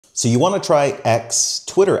So you want to try X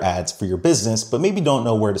Twitter ads for your business, but maybe don't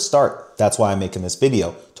know where to start. That's why I'm making this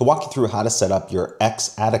video, to walk you through how to set up your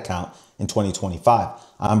X ad account in 2025.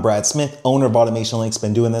 I'm Brad Smith, owner of AutomationLinks,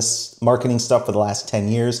 been doing this marketing stuff for the last 10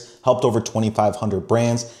 years, helped over 2,500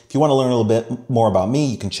 brands. If you want to learn a little bit more about me,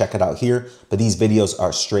 you can check it out here, but these videos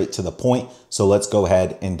are straight to the point. So let's go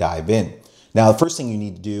ahead and dive in. Now, the first thing you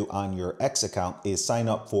need to do on your X account is sign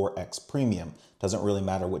up for X Premium. Doesn't really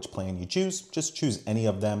matter which plan you choose, just choose any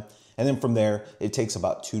of them. And then from there, it takes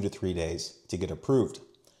about 2 to 3 days to get approved.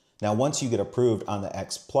 Now, once you get approved on the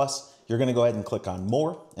X Plus, you're gonna go ahead and click on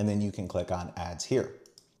More, and then you can click on Ads here.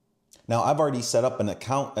 Now, I've already set up an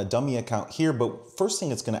account, a dummy account here, but first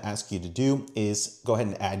thing it's gonna ask you to do is go ahead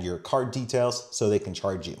and add your card details so they can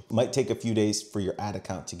charge you. It might take a few days for your ad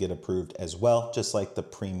account to get approved as well, just like the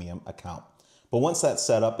premium account. But once that's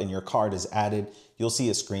set up and your card is added, you'll see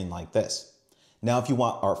a screen like this. Now, if you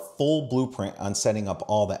want our full blueprint on setting up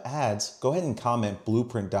all the ads, go ahead and comment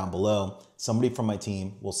blueprint down below. Somebody from my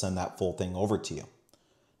team will send that full thing over to you.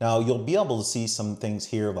 Now, you'll be able to see some things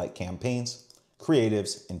here like campaigns,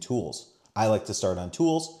 creatives, and tools. I like to start on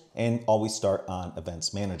tools and always start on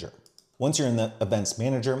Events Manager. Once you're in the Events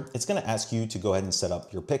Manager, it's gonna ask you to go ahead and set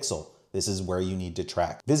up your pixel. This is where you need to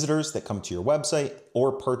track visitors that come to your website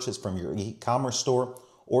or purchase from your e-commerce store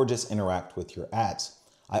or just interact with your ads.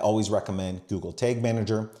 I always recommend Google Tag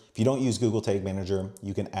Manager. If you don't use Google Tag Manager,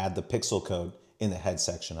 you can add the pixel code in the head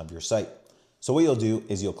section of your site. So what you'll do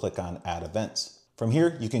is you'll click on Add Events. From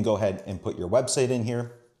here, you can go ahead and put your website in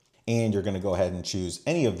here, and you're gonna go ahead and choose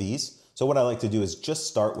any of these. So what I like to do is just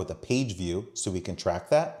start with a page view so we can track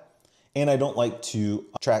that. And I don't like to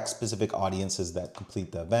track specific audiences that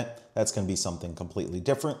complete the event. That's gonna be something completely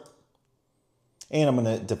different. And I'm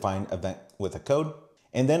gonna define event with a code.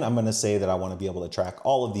 And then I'm gonna say that I wanna be able to track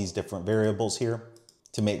all of these different variables here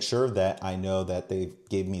to make sure that I know that they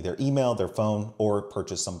gave me their email, their phone, or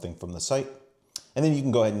purchased something from the site. And then you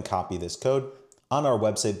can go ahead and copy this code. On our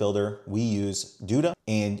website builder, we use Duda,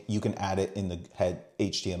 and you can add it in the head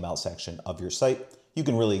HTML section of your site. You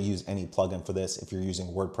can really use any plugin for this if you're using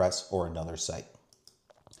WordPress or another site.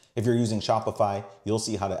 If you're using Shopify, you'll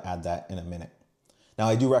see how to add that in a minute. Now,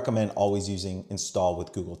 I do recommend always using install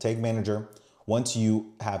with Google Tag Manager. Once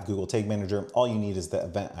you have Google Tag Manager, all you need is the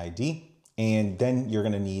event ID, and then you're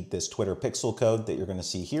gonna need this Twitter pixel code that you're gonna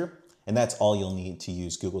see here, and that's all you'll need to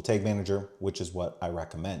use Google Tag Manager, which is what I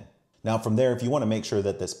recommend. Now from there, if you wanna make sure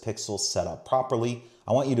that this pixel's set up properly,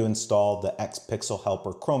 I want you to install the X Pixel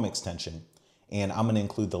Helper Chrome extension, and I'm gonna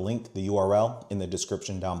include the link, the URL, in the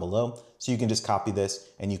description down below, so you can just copy this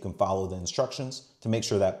and you can follow the instructions to make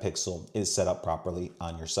sure that pixel is set up properly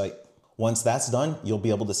on your site. Once that's done, you'll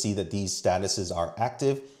be able to see that these statuses are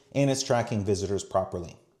active and it's tracking visitors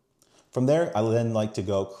properly. From there, I then like to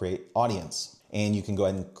go create audience, and you can go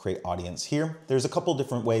ahead and create audience here. There's a couple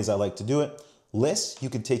different ways I like to do it. Lists, you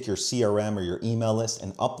could take your CRM or your email list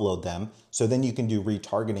and upload them, so then you can do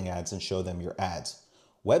retargeting ads and show them your ads.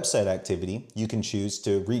 Website activity, you can choose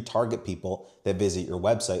to retarget people that visit your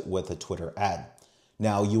website with a Twitter ad.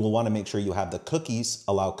 Now, you will want to make sure you have the cookies,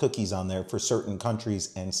 allow cookies on there for certain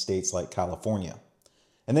countries and states like California.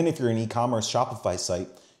 And then if you're an e-commerce Shopify site,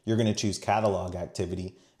 you're going to choose catalog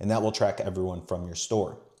activity, and that will track everyone from your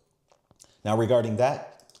store. Now, regarding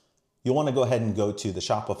that, you'll want to go ahead and go to the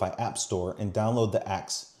Shopify App Store and download the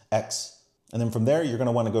X. And then from there, you're going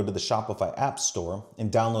to want to go to the Shopify App Store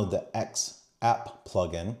and download the X app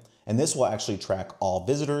plugin. And this will actually track all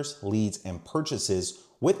visitors, leads, and purchases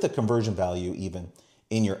with the conversion value even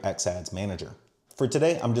in your X Ads Manager. For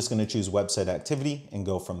today, I'm just gonna choose website activity and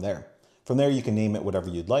go from there. From there, you can name it whatever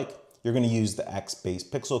you'd like. You're gonna use the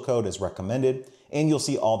X-based pixel code as recommended, and you'll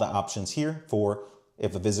see all the options here for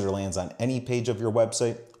if a visitor lands on any page of your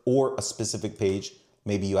website or a specific page.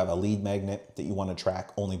 Maybe you have a lead magnet that you wanna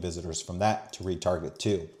track only visitors from that to retarget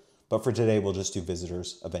to. But for today, we'll just do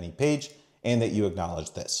visitors of any page and that you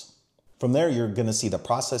acknowledge this. From there, you're gonna see the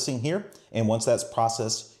processing here. And once that's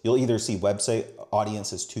processed, you'll either see website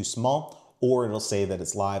audience is too small, or it'll say that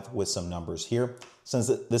it's live with some numbers here. Since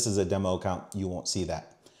this is a demo account, you won't see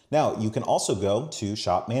that. Now, you can also go to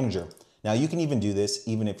Shop Manager. Now, you can even do this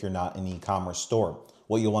even if you're not an e-commerce store.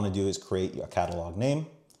 What you'll wanna do is create your catalog name.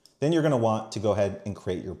 Then you're gonna want to go ahead and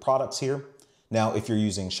create your products here. Now, if you're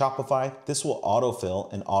using Shopify, this will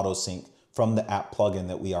autofill and auto sync from the app plugin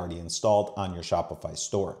that we already installed on your Shopify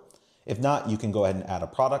store. If not, you can go ahead and add a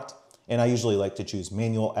product. And I usually like to choose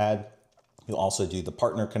manual add. You'll also do the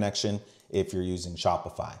partner connection if you're using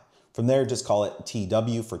Shopify. From there, just call it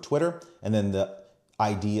TW for Twitter, and then the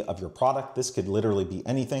ID of your product. This could literally be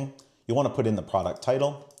anything. You want to put in the product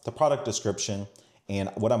title, the product description, And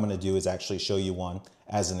what I'm gonna do is actually show you one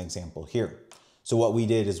as an example here. So what we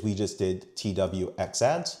did is we just did TWX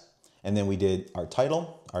ads, and then we did our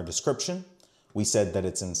title, our description. We said that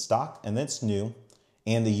it's in stock and it's new,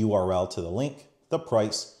 and the URL to the link, the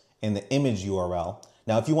price, and the image URL.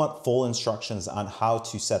 Now, if you want full instructions on how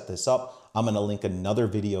to set this up, I'm gonna link another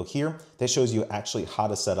video here that shows you actually how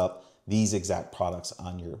to set up these exact products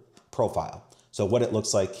on your profile. So what it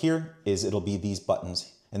looks like here is it'll be these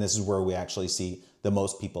buttons, and this is where we actually see the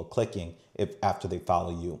most people clicking after they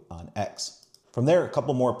follow you on X. From there, a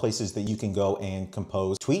couple more places that you can go and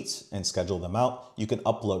compose tweets and schedule them out. You can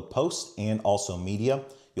upload posts and also media.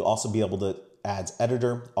 You'll also be able to ads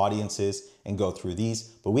editor, audiences, and go through these,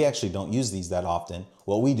 but we actually don't use these that often.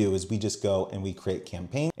 What we do is we just go and we create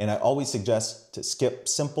campaigns, and I always suggest to skip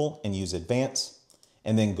simple and use advanced,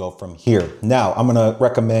 and then go from here. Now, I'm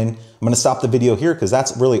gonna stop the video here because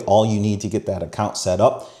that's really all you need to get that account set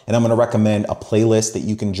up. And I'm gonna recommend a playlist that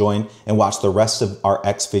you can join and watch the rest of our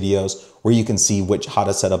X videos where you can see how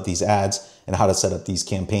to set up these ads and how to set up these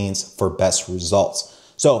campaigns for best results.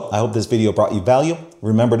 So I hope this video brought you value.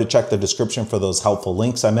 Remember to check the description for those helpful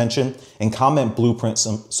links I mentioned, and comment blueprint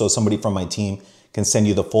so somebody from my team can send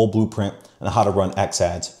you the full blueprint on how to run X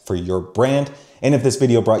ads for your brand. And if this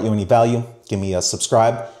video brought you any value, give me a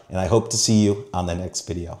subscribe, and I hope to see you on the next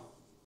video.